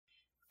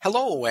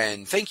Hello,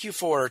 and thank you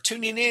for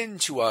tuning in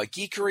to a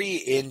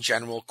Geekery in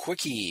General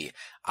Quickie.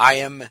 I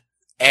am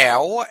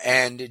Al,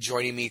 and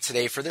joining me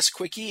today for this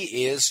Quickie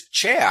is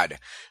Chad.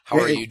 How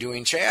are you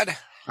doing, Chad?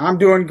 I'm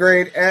doing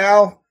great,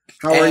 Al.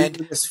 How are you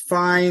this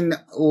fine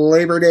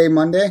Labor Day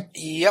Monday?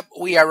 Yep,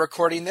 we are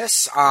recording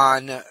this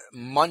on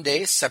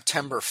Monday,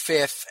 September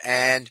 5th,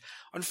 and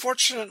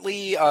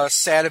unfortunately, a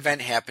sad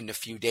event happened a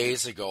few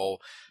days ago.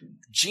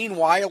 Gene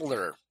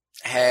Wilder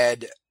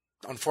had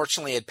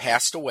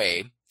passed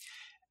away.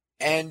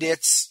 And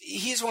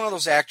he's one of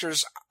those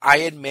actors, I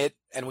admit,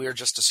 and we were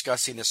just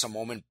discussing this a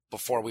moment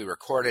before we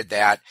recorded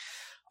that,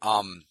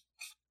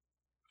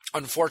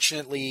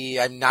 unfortunately,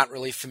 I'm not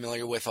really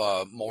familiar with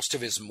most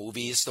of his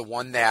movies. The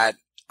one that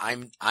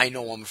I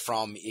know him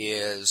from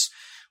is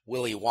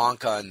Willy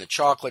Wonka and the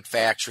Chocolate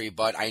Factory,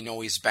 but I know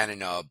he's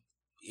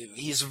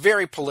a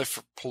very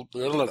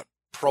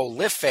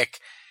prolific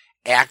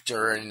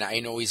actor, and I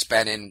know he's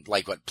been in,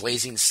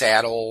 Blazing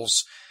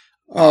Saddles.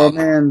 Oh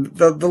man,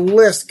 the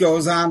list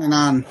goes on and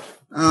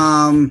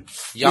on.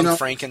 Young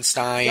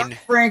Frankenstein,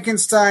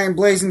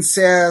 Blazing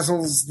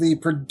Saddles, The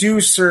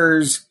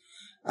Producers,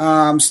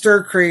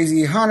 Stir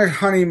Crazy, Haunted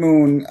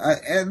Honeymoon.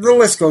 The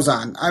list goes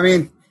on. I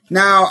mean,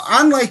 now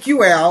unlike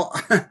you, Al,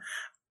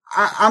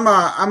 I'm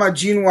a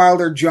Gene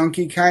Wilder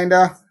junkie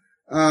kinda.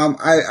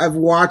 I've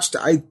watched,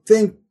 I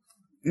think,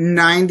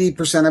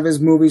 90% of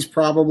his movies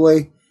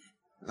probably,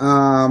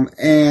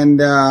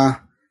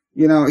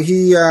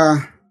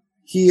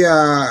 He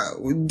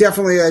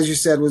definitely, as you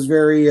said, was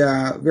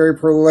very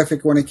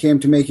prolific when it came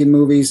to making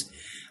movies,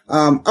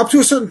 up to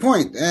a certain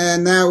point,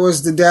 and that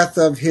was the death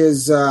of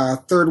his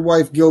third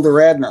wife, Gilda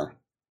Radner.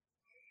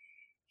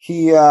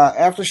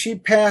 After she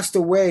passed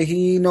away,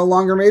 he no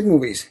longer made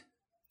movies.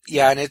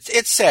 Yeah, and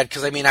it's sad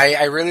because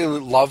I really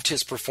loved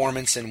his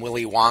performance in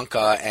Willy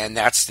Wonka, and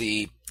that's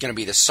going to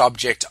be the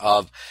subject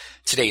of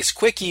today's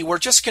Quickie. We're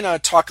just going to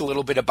talk a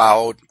little bit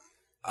about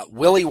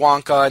Willy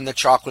Wonka and the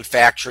Chocolate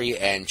Factory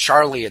and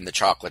Charlie and the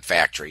Chocolate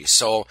Factory.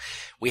 So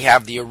we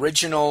have the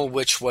original,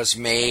 which was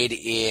made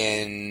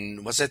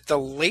in, was it the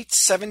late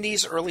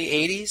 70s, early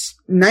 80s?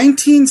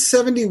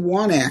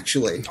 1971,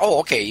 actually. Oh,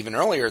 okay, even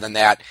earlier than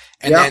that.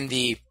 And then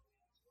the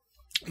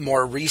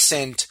more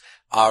recent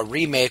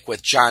remake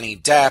with Johnny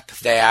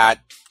Depp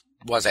that,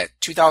 was it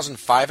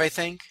 2005, I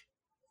think?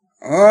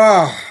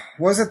 Oh,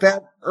 was it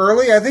that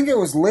early? I think it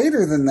was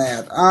later than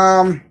that.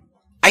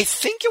 I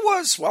think it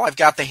was, well, I've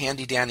got the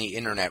handy-dandy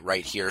internet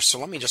right here, so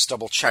let me just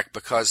double-check,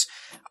 because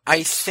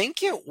I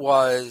think it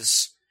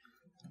was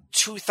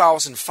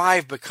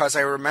 2005, because I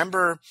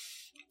remember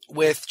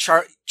with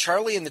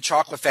Charlie and the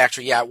Chocolate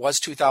Factory, it was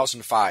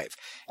 2005.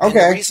 And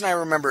the reason I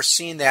remember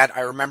seeing that,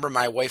 I remember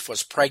my wife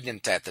was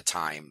pregnant at the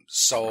time,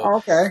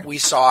 so we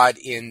saw it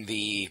in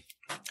the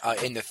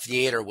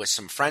theater with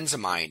some friends of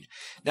mine.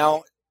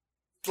 Now,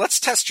 let's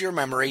test your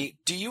memory.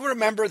 Do you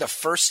remember the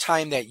first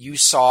time that you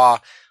saw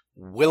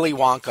Willy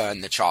Wonka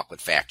and the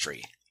Chocolate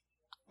Factory?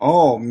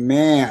 Oh,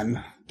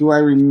 man. Do I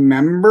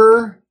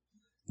remember?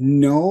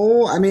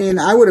 No. I mean,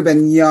 I would have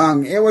been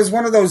young. It was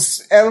one of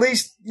those, at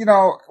least,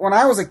 when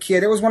I was a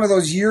kid, it was one of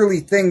those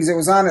yearly things. It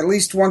was on at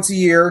least once a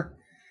year.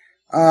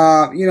 It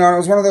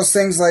was one of those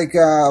things like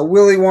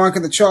Willy Wonka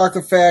and the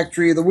Chocolate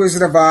Factory, The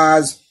Wizard of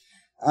Oz,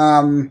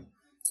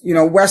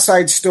 West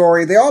Side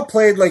Story. They all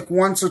played like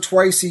once or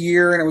twice a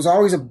year, and it was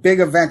always a big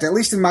event, at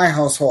least in my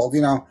household,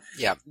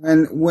 Yeah.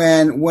 And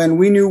when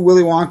we knew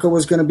Willy Wonka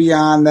was going to be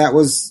on, that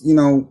was,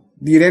 you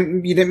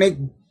didn't make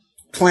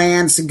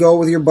plans to go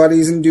with your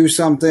buddies and do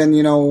something,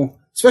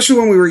 especially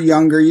when we were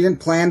younger. You didn't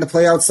plan to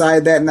play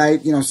outside that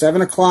night.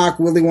 7:00,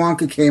 Willy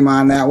Wonka came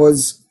on. That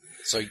was.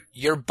 So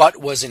your butt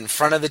was in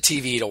front of the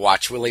TV to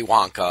watch Willy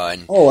Wonka.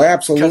 And oh,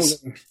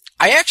 absolutely.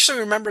 I actually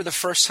remember the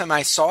first time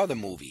I saw the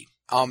movie.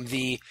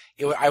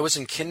 I was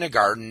in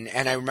kindergarten,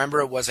 and I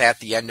remember it was at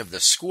the end of the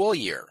school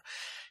year.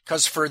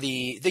 Because for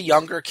the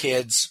younger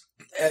kids,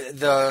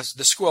 the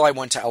school I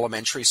went to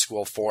elementary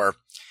school for,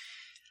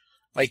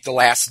 like the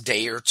last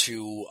day or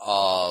two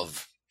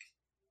of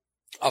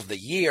the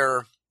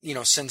year,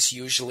 since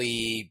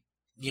usually,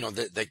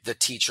 the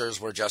teachers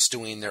were just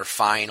doing their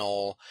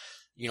final,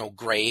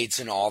 grades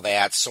and all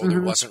that, so there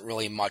wasn't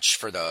really much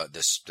for the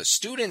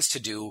students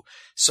to do,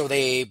 so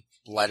they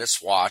let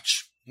us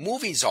watch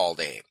movies all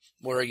day,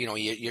 where,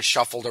 you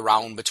shuffled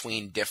around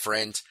between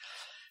different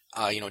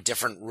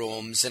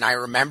rooms. And I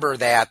remember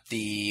that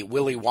the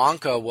Willy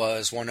Wonka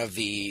was one of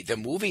the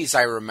movies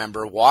I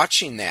remember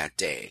watching that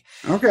day.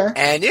 Okay.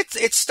 And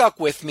it stuck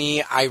with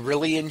me. I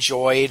really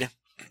enjoyed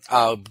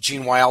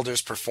Gene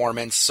Wilder's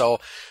performance. So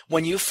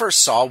when you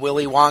first saw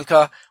Willy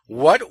Wonka,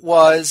 what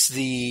was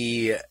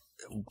the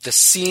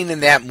scene in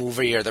that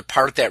movie, or the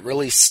part that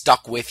really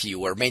stuck with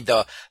you or made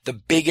the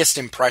biggest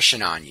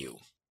impression on you?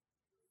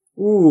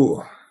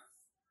 Ooh.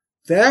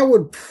 That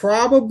would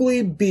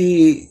probably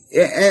be,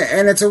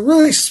 and it's a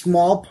really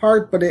small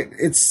part, but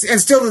it's, and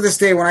still to this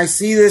day, when I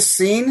see this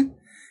scene,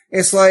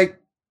 it's like,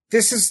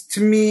 this is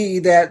to me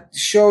that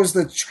shows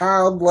the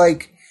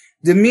childlike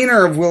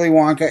demeanor of Willy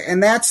Wonka,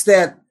 and that's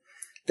that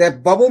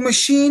bubble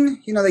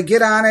machine. They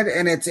get on it,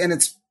 and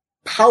it's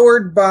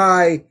powered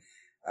by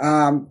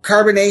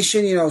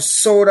carbonation, you know,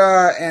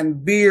 soda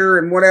and beer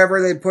and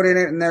whatever they put in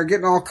it, and they're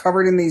getting all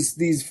covered in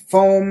these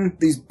foam,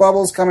 these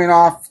bubbles coming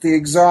off the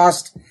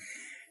exhaust.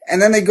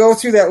 And then they go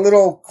through that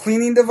little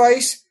cleaning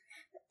device.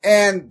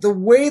 And the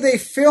way they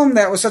filmed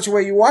that was such a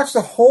way you watch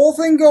the whole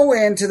thing go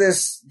into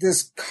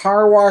this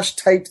car wash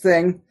type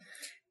thing.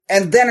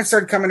 And then it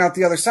started coming out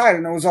the other side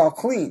and it was all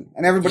clean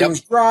and everybody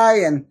was dry.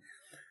 And,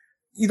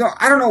 you know,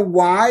 I don't know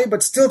why,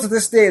 but still to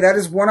this day, that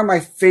is one of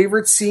my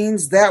favorite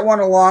scenes. That one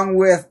along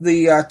with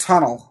the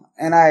tunnel.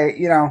 And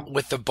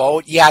with the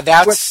boat. Yeah,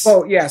 that's, with the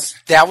boat, yes.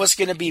 That was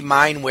going to be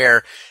mine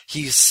where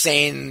he's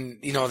saying,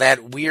 you know,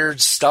 that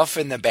weird stuff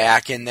in the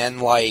back. And then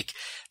like,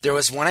 there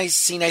was one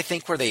scene, I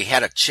think, where they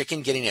had a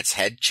chicken getting its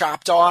head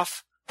chopped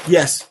off.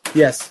 Yes.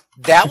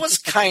 That was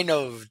kind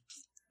of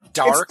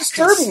dark. It's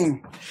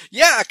disturbing.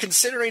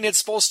 Considering it's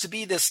supposed to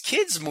be this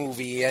kid's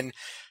movie. And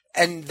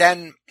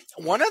then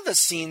one of the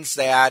scenes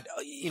that,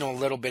 you know, a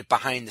little bit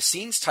behind the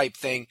scenes type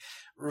thing,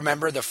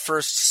 remember the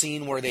first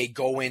scene where they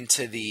go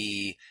into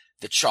the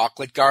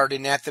chocolate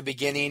garden at the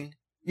beginning?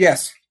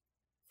 Yes.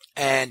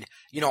 And,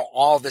 you know,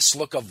 all this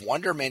look of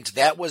wonderment,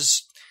 that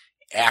was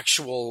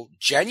actual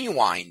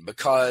genuine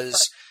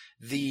because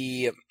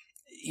the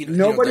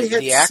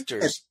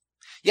actors.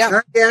 None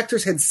of the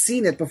actors had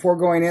seen it before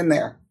going in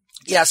there.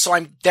 Yeah, so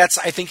I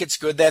think it's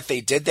good that they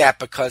did that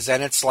because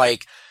then it's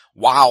like,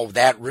 wow,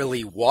 that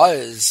really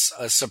was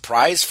a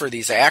surprise for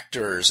these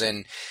actors.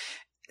 And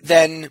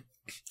then,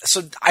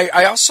 so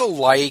I also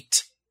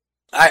liked,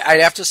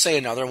 I'd have to say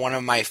another one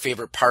of my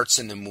favorite parts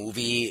in the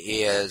movie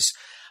is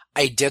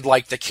I did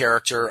like the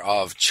character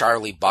of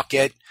Charlie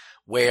Bucket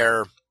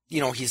where, you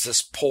know, he's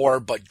this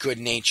poor but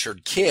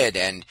good-natured kid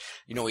and,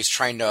 you know, he's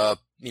trying to,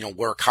 you know,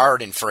 work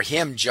hard. And for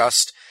him,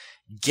 just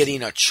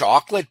getting a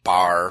chocolate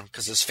bar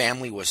because his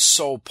family was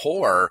so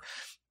poor,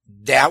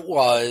 that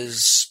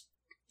was,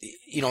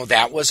 you know,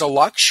 that was a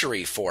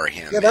luxury for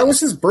him. Yeah, that was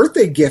his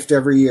birthday gift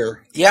every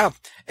year. Yeah,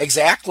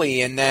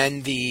 exactly. And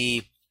then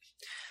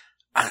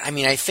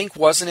I think,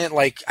 wasn't it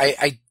like,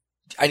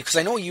 because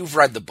I know you've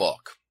read the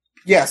book.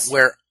 Yes.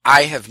 Where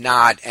I have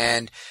not.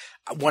 And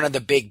one of the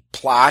big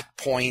plot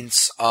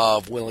points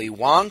of Willy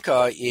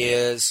Wonka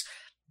is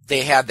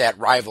they had that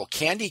rival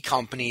candy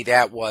company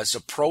that was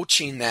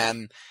approaching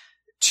them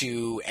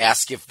to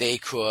ask if they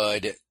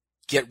could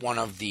get one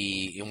of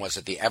the, was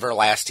it the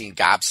Everlasting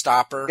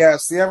Gobstopper?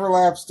 Yes, the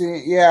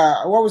Everlasting,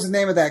 yeah. What was the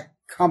name of that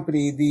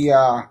company?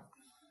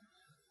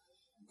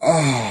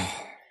 Oh,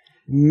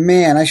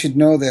 man, I should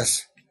know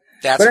this.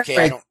 That's okay.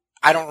 Anyway.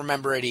 I don't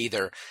remember it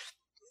either.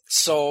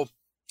 So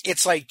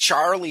it's like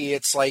Charlie,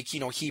 it's like, you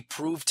know, he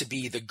proved to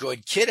be the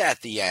good kid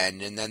at the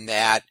end. And then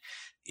that,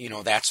 you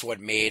know, that's what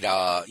made,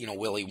 you know,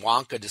 Willy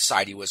Wonka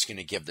decide he was going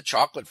to give the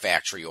chocolate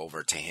factory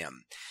over to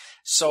him.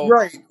 So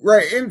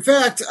Right. In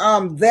fact,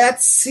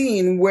 that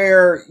scene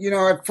where, you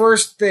know, at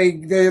first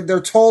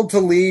they're told to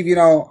leave, you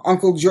know,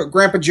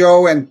 Grandpa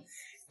Joe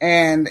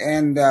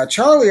and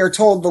Charlie are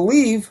told to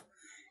leave.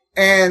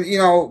 And, you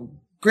know,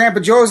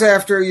 Grandpa Joe's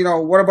after, you know,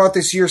 what about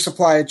this year's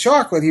supply of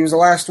chocolate? He was the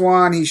last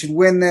one. He should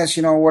win this,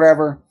 you know,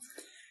 whatever.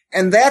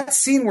 And that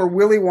scene where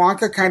Willy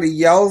Wonka kind of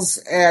yells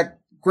at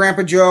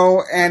Grandpa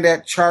Joe and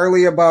at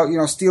Charlie about, you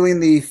know,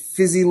 stealing the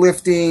fizzy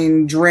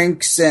lifting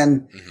drinks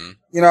and,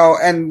 you know,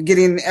 and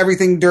getting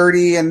everything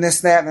dirty and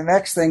this, that, and the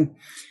next thing.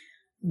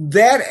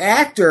 That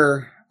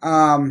actor,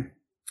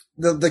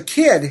 the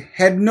kid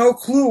had no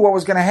clue what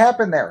was going to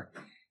happen there.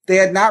 They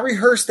had not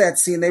rehearsed that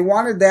scene. They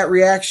wanted that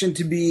reaction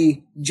to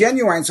be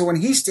genuine. So when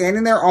he's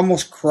standing there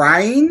almost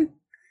crying,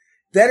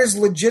 that is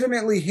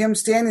legitimately him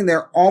standing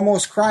there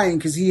almost crying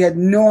because he had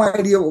no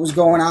idea what was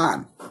going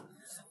on.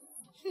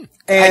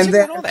 I didn't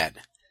know that.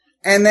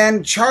 And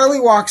then Charlie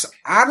walks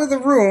out of the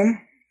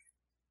room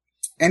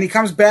and he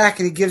comes back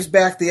and he gives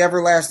back the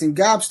Everlasting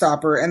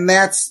Gobstopper. And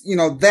that's, you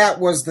know, that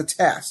was the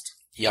test.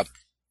 Yep.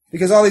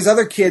 Because all these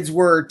other kids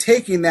were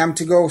taking them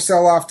to go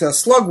sell off to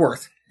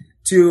Slugworth.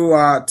 To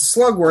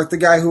Slugworth, the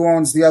guy who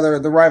owns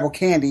the rival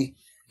candy,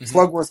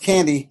 Slugworth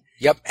Candy.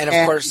 Yep, and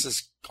of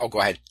course go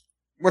ahead.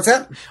 What's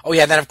that? Oh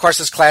yeah, then of course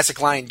this classic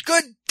line,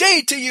 "Good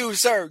day to you,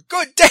 sir.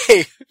 Good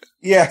day."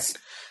 Yes.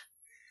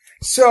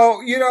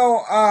 So, you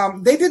know,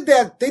 they did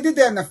that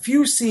in a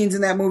few scenes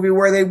in that movie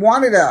where they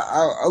wanted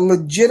a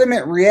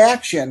legitimate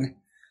reaction.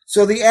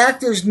 So the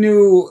actors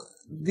knew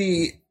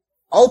the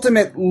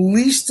ultimate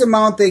least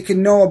amount they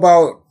can know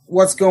about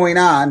what's going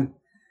on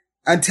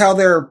until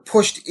they're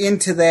pushed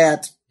into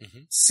that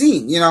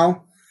scene, you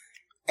know?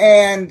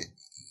 And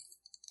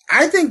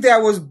I think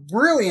that was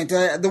brilliant,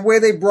 the way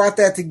they brought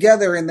that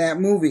together in that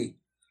movie.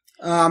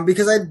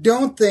 Because I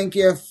don't think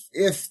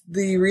if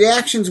the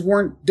reactions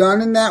weren't done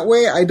in that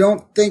way, I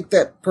don't think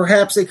that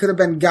perhaps they could have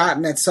been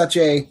gotten at such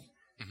a,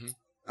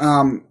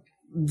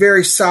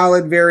 very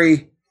solid,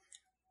 very,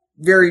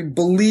 very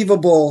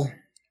believable,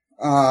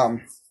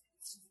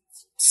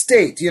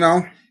 state, you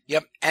know?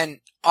 Yep. And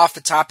off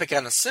the topic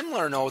on a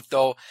similar note,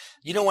 though,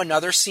 you know,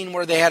 another scene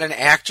where they had an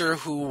actor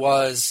who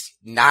was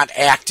not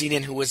acting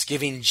and who was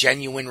giving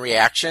genuine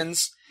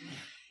reactions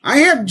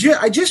I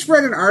just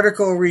read an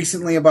article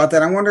recently about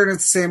that. I'm wondering if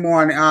it's the same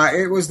one.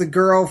 It was the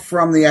girl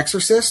from The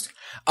Exorcist.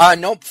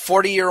 Nope,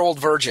 40-Year-Old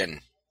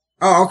Virgin.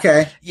 Oh,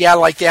 okay. Yeah,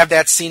 like they have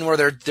that scene where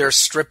they're they're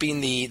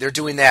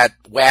doing that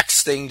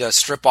wax thing to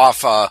strip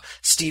off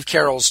Steve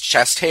Carell's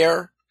chest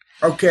hair.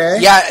 Okay.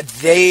 Yeah,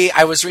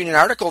 I was reading an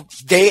article,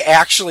 they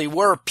actually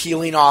were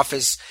peeling off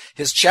his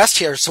chest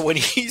hair, so when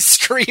he's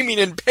screaming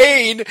in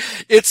pain,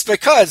 it's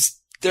because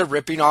they're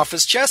ripping off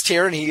his chest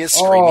hair and he is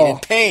screaming in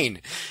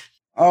pain.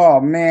 Oh,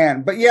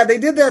 man. But yeah, they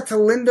did that to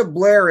Linda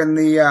Blair in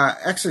The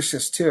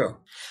Exorcist, too.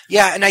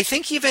 Yeah, and I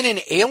think even in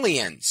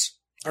Aliens,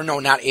 or no,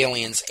 not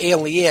Aliens,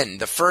 Alien,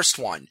 the first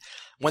one,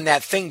 when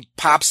that thing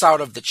pops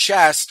out of the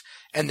chest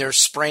and they're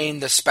spraying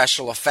the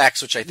special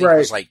effects, which I think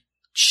was like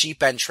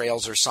sheep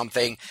entrails or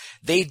something,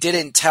 they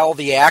didn't tell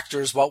the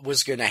actors what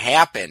was going to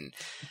happen.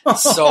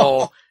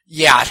 So,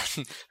 yeah.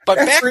 But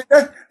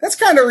that's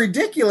kind of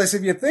ridiculous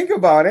if you think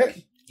about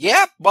it.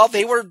 Yeah, well,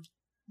 the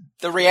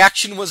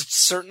reaction was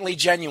certainly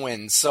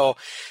genuine. So,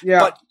 yeah.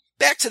 But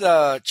back to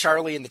the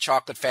Charlie and the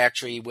Chocolate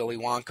Factory, Willy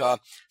Wonka.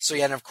 So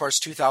yeah, and of course,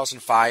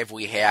 2005,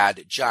 we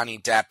had Johnny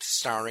Depp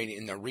starring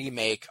in the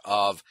remake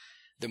of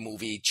the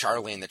movie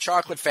Charlie and the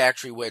Chocolate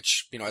Factory,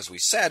 which, you know, as we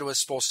said, was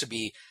supposed to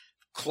be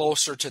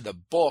closer to the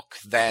book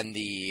than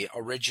the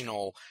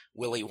original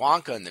Willy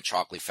Wonka and the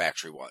Chocolate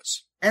Factory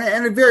was.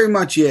 And it very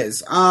much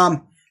is.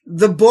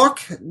 The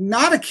book,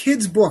 not a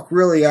kid's book,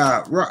 really.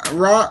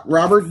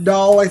 Robert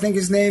Dahl, I think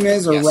his name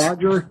is, or yes.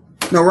 Roger.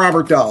 No,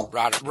 Robert Dahl.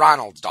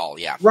 Ronald Dahl,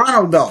 yeah.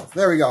 Ronald Dahl.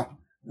 There we go.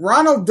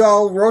 Ronald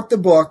Dahl wrote the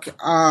book.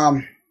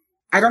 I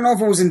don't know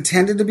if it was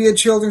intended to be a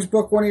children's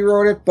book when he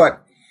wrote it,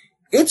 but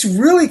it's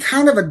really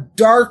kind of a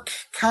dark,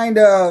 kind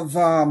of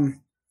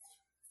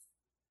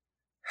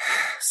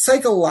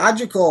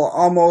psychological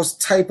almost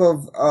type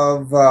of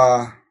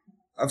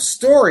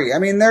story. I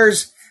mean,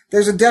 there's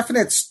a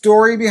definite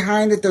story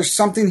behind it. There's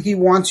something he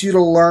wants you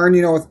to learn,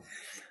 you know, with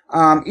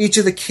each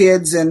of the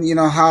kids, and you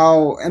know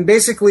how, and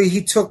basically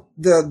he took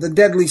the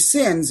deadly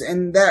sins,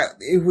 and that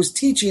it was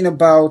teaching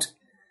about,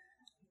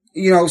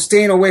 you know,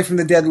 staying away from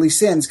the deadly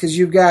sins, because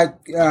you've got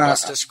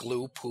Augustus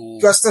Gloop,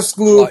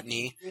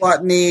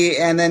 gluttony,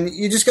 and then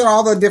you just got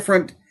all the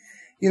different,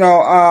 you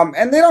know,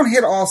 and they don't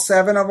hit all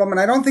 7 of them, and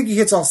I don't think he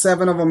hits all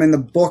 7 of them in the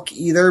book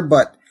either,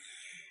 but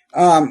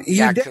he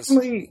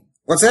definitely.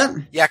 What's that?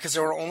 Yeah, because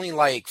there were only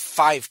like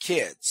 5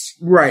 kids.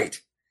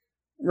 Right.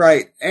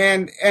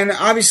 And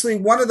obviously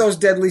one of those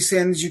deadly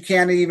sins you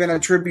can't even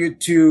attribute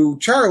to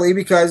Charlie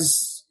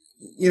because,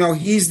 you know,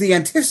 he's the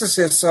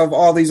antithesis of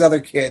all these other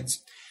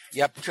kids.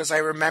 Yep, because I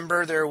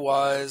remember there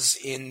was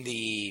in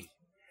the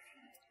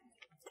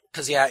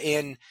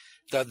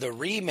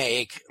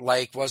remake,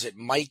 like, was it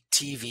Mike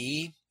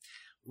TV?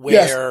 Where,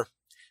 yes.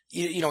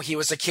 You know, he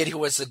was a kid who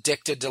was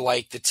addicted to,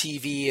 like, the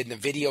TV and the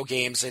video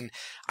games, and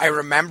I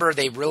remember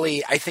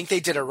I think they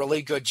did a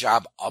really good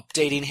job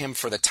updating him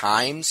for the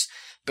times.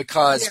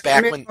 Because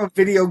back when a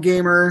video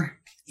gamer,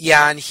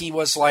 yeah, and he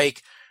was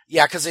like,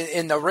 yeah, because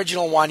in the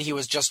original one he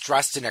was just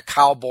dressed in a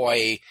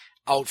cowboy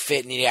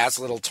outfit and he has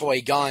a little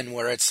toy gun.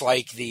 Where it's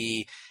like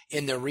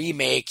in the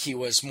remake he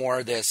was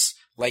more this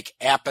like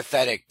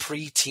apathetic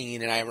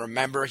preteen, and I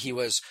remember he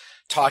was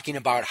talking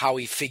about how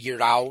he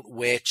figured out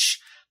which,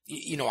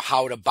 you know,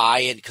 how to buy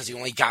it because he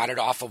only got it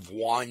off of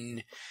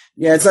one.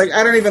 Yeah, it's like,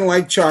 I don't even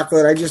like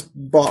chocolate. I just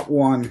bought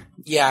one.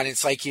 Yeah, and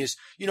it's like you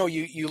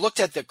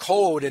looked at the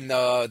code and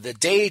the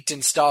date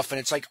and stuff, and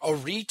it's like a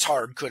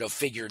retard could have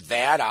figured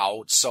that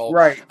out. So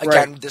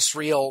again, this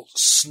real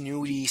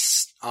snooty,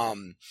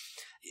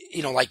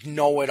 you know, like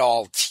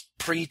know-it-all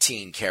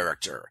preteen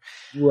character.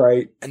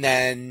 Right. And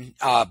then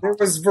there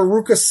was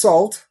Veruca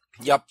Salt.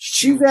 Yep.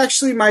 She's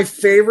actually my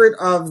favorite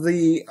of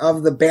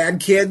the bad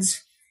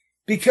kids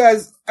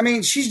because, I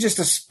mean, she's just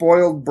a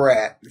spoiled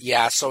brat.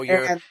 Yeah, so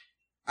you're.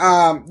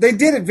 They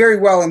did it very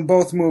well in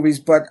both movies,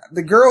 but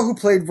the girl who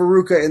played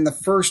Veruca in the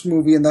first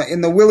movie, in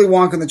the Willy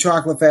Wonka and the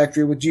Chocolate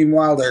Factory with Gene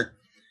Wilder,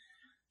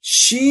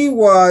 she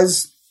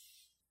was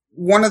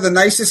one of the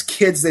nicest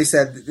kids, they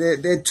said.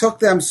 It took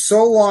them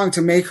so long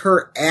to make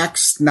her act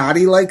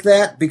snotty like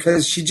that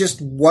because she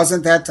just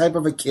wasn't that type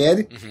of a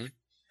kid. Mm-hmm.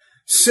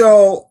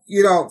 So,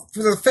 you know,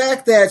 for the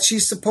fact that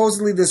she's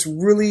supposedly this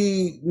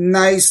really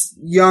nice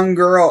young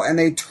girl and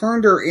they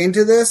turned her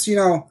into this, you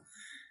know,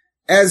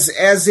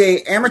 as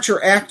a amateur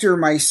actor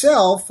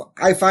myself,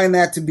 I find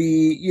that to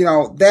be, you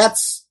know,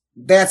 that's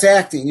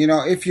acting. You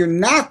know, if you're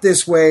not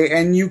this way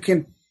and you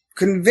can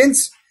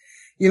convince,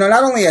 you know,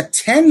 not only a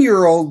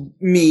 10-year-old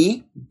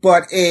me,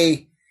 but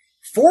a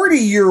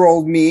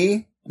 40-year-old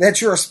me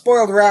that you're a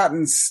spoiled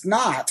rotten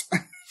snot,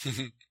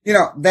 you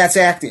know, that's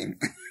acting.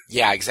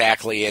 Yeah,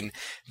 exactly. And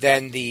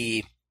then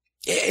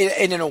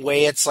and in a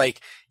way, it's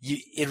like,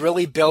 it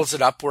really builds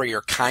it up where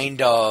you're kind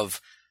of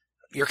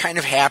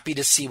happy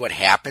to see what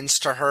happens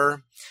to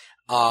her.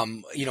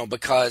 You know,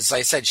 because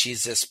I said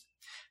she's this,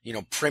 you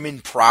know, prim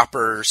and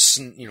proper,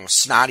 you know,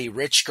 snotty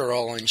rich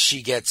girl, and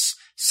she gets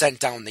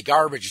sent down the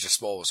garbage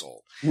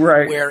disposal.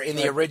 Right. Where in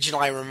the original,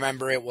 I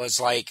remember it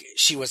was like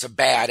she was a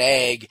bad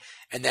egg,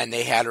 and then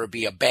they had her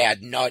be a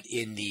bad nut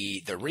in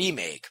the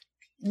remake.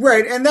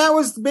 Right, and that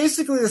was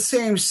basically the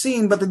same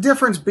scene, but the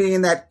difference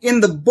being that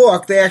in the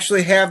book, they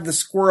actually have the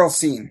squirrel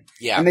scene.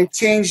 Yeah. And they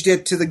changed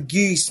it to the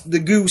goose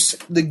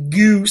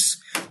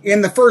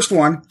in the first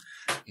one.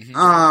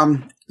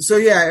 Mm-hmm. So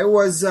yeah, it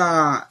was,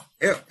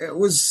 it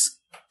was,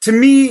 to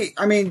me,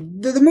 I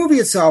mean, the movie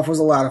itself was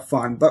a lot of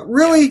fun, but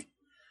really,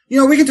 you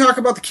know, we can talk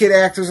about the kid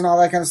actors and all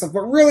that kind of stuff,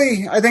 but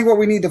really, I think what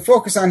we need to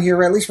focus on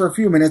here, at least for a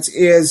few minutes,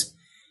 is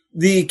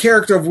the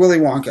character of Willy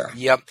Wonka.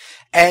 Yep.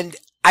 And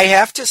I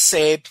have to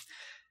say,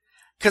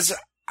 because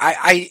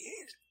I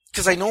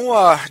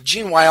know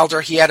Gene Wilder,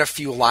 he had a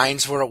few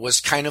lines where it was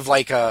kind of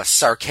like a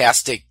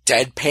sarcastic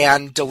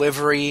deadpan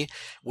delivery,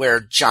 where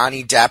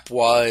Johnny Depp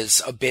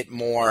was a bit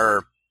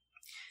more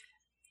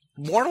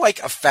like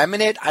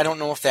effeminate. I don't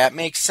know if that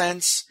makes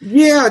sense.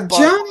 Yeah,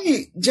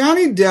 Johnny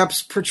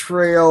Depp's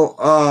portrayal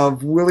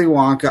of Willy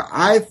Wonka,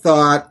 I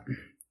thought,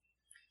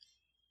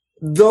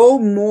 though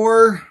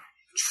more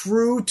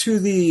true to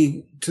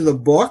the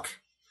book,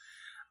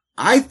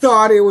 I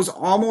thought it was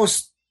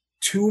almost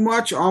too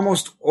much,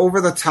 almost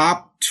over the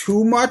top,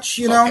 too much,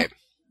 you know? Okay.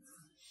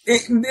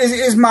 It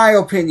is my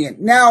opinion.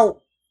 Now,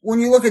 when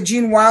you look at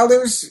Gene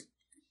Wilder's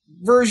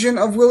version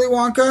of Willy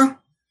Wonka,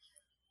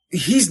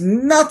 he's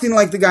nothing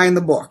like the guy in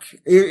the book.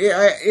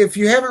 If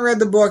you haven't read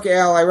the book,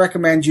 Al, I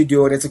recommend you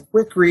do it. It's a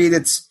quick read.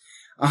 It's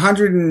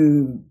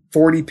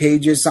 140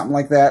 pages, something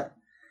like that.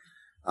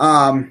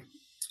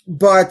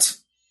 But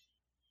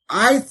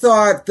I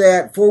thought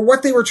that for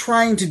what they were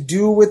trying to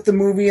do with the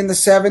movie in the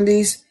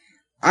 70s,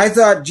 I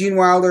thought Gene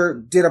Wilder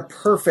did a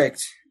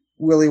perfect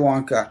Willy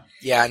Wonka.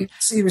 Yeah.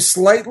 He was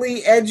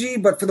slightly edgy,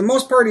 but for the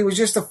most part, he was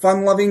just a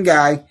fun-loving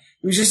guy.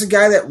 He was just a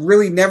guy that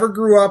really never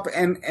grew up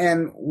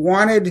and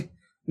wanted,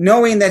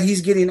 knowing that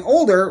he's getting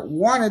older,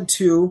 wanted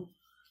to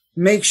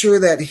make sure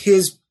that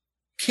his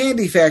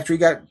candy factory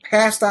got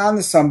passed on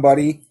to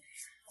somebody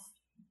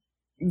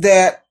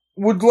that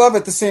would love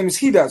it the same as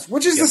he does,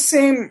 which is the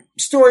same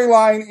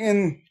storyline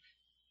in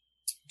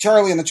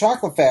Charlie and the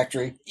Chocolate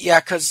Factory. Yeah,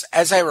 because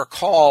as I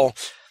recall,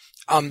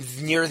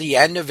 near the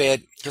end of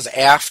it, because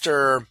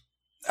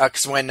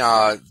when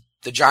the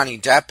Johnny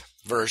Depp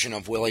version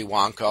of Willy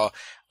Wonka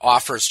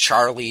offers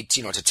Charlie,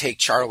 to take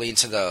Charlie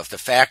into the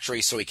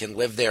factory so he can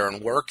live there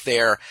and work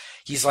there,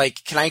 he's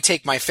like, "Can I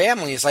take my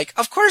family?" He's like,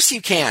 "Of course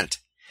you can't."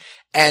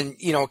 And,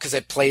 because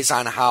it plays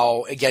on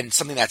how, again,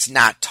 something that's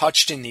not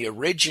touched in the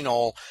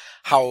original,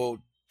 how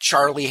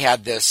Charlie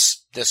had this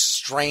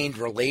strained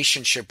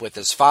relationship with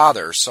his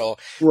father. So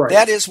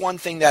that is one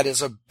thing that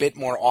is a bit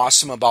more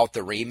awesome about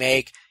the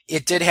remake.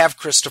 It did have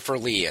Christopher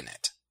Lee in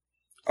it.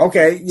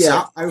 Okay,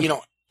 yeah.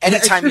 So,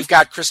 anytime you've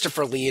got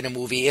Christopher Lee in a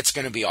movie, it's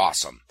going to be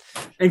awesome.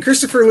 And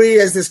Christopher Lee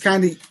as this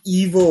kind of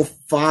evil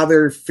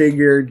father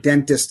figure,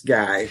 dentist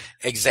guy.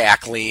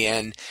 Exactly.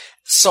 And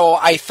so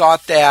I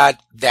thought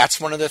that that's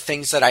one of the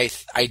things that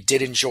I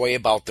did enjoy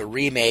about the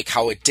remake,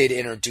 how it did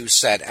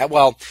introduce that.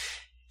 Well,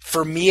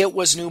 for me, it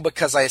was new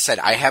because I said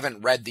I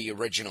haven't read the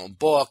original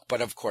book,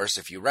 but of course,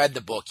 if you read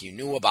the book, you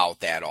knew about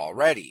that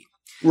already.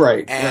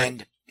 Right.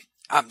 And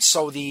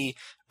so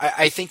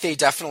I think they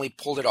definitely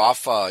pulled it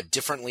off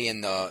differently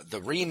in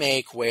the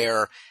remake,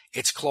 where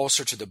it's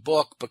closer to the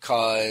book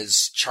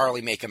because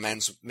Charlie makes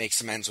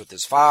amends with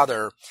his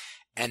father,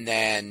 and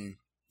then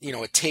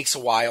it takes a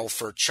while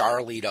for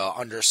Charlie to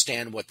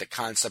understand what the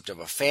concept of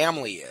a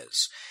family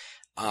is.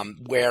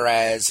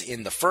 Whereas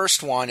in the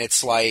first one,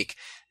 it's like,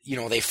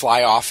 they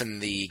fly off in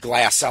the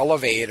glass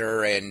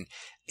elevator, and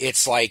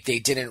it's like they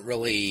didn't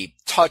really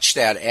touch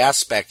that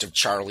aspect of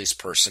Charlie's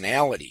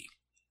personality.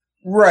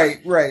 Right.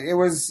 It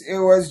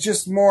was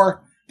just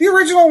more, the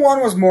original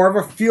one was more of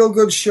a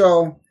feel-good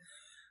show.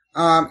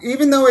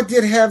 Even though it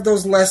did have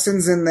those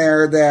lessons in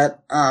there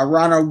that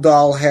Ronald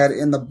Dahl had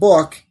in the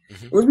book,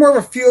 it was more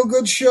of a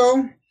feel-good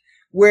show,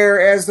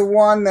 whereas the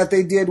one that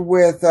they did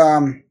with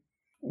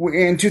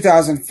in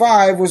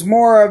 2005 was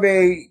more of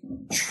a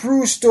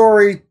true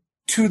story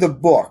to the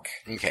book.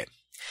 Okay.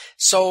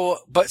 So,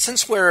 but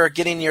since we're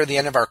getting near the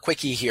end of our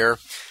quickie here,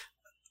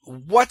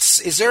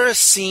 is there a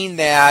scene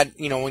that,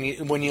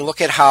 when you look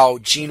at how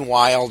Gene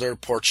Wilder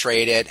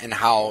portrayed it and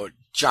how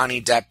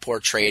Johnny Depp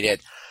portrayed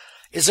it,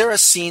 is there a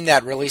scene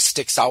that really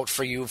sticks out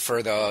for you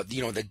for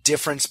the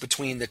difference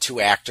between the two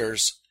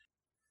actors?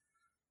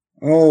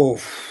 Oh,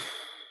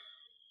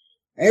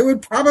 it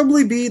would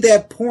probably be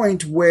that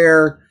point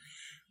where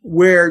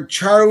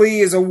Charlie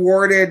is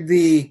awarded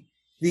the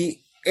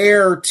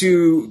heir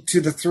to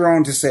the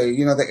throne, to say,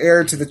 the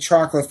heir to the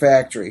chocolate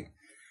factory.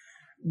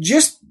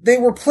 Just, they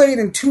were played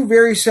in two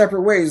very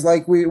separate ways,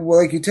 like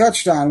you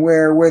touched on,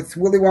 where with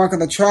Willy Wonka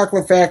and the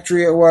Chocolate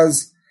Factory, it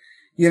was,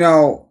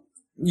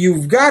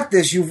 you've got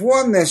this, you've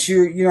won this,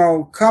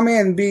 come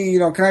in,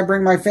 can I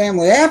bring my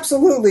family?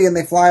 Absolutely. And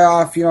they fly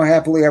off,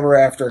 happily ever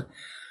after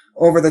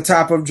over the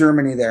top of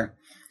Germany there.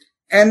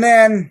 And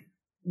then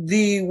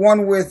the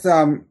one with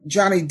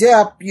Johnny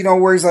Depp,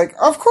 where he's like,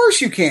 of course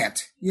you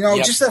can't.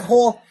 Yep. Just that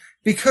whole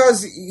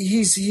because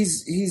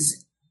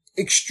he's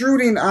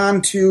extruding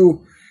onto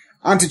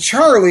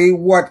Charlie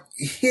what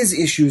his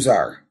issues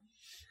are.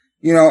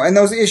 And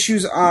those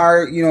issues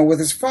are, with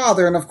his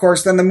father, and of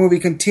course then the movie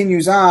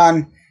continues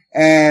on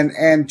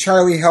and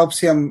Charlie helps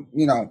him,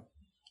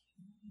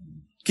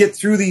 get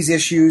through these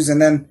issues,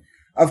 and then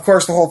of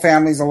course the whole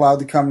family's allowed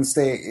to come and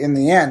stay in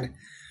the end.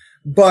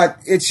 But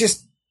it's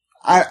just,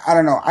 I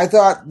don't know. I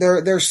thought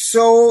they're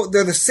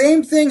the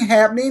same thing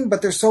happening,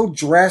 but they're so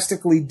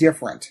drastically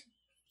different.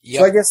 Yep.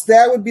 So I guess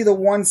that would be the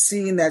one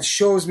scene that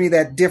shows me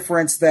that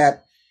difference,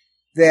 that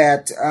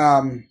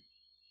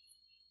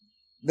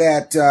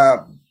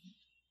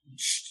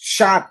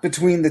shot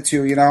between the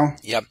two,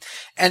 Yep.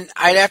 And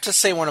I'd have to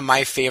say one of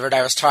my favorite,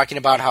 I was talking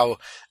about how,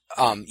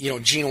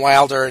 Gene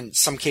Wilder in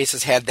some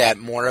cases had that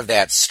more of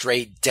that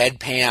straight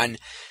deadpan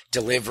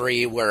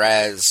delivery,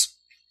 whereas,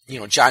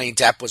 Johnny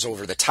Depp was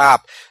over the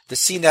top. The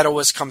scene that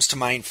always comes to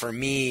mind for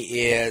me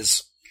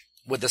is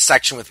with the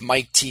section with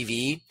Mike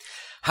TV,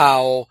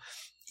 how,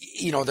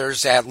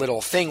 there's that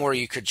little thing where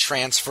you could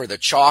transfer the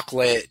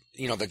chocolate,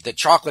 the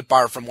chocolate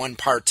bar from one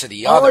part to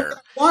the other.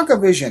 Like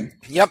Wonka Vision.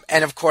 Yep.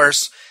 And of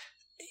course,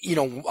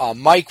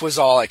 Mike was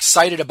all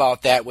excited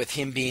about that with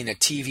him being a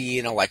TV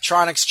and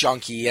electronics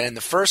junkie. And in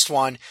the first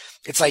one,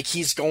 it's like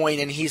he's going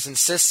and he's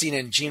insisting,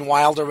 and Gene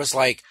Wilder was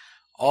like,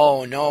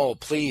 oh no,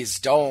 please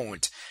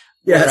don't.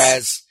 Yes.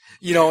 Whereas,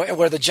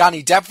 where the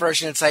Johnny Depp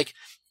version, it's like,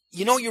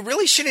 you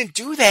really shouldn't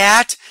do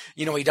that.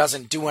 He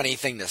doesn't do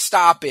anything to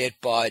stop it,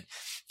 but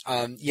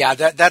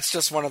that's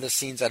just one of the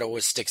scenes that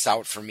always sticks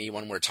out for me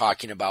when we're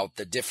talking about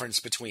the difference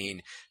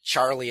between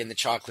Charlie and the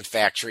Chocolate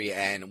Factory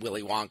and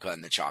Willy Wonka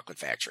and the Chocolate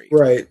Factory.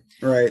 Right.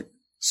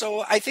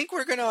 So I think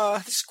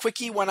this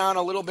quickie went on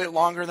a little bit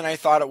longer than I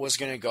thought it was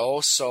going to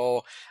go.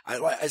 So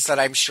I said,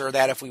 I'm sure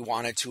that if we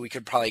wanted to, we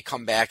could probably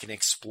come back and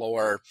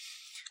explore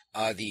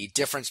the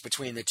difference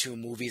between the two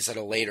movies at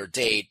a later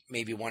date.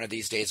 Maybe one of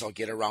these days I'll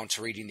get around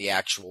to reading the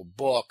actual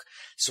book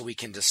so we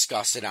can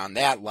discuss it on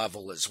that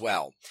level as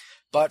well.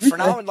 But for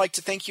now, I'd like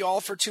to thank you all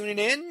for tuning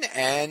in,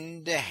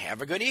 and have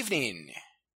a good evening.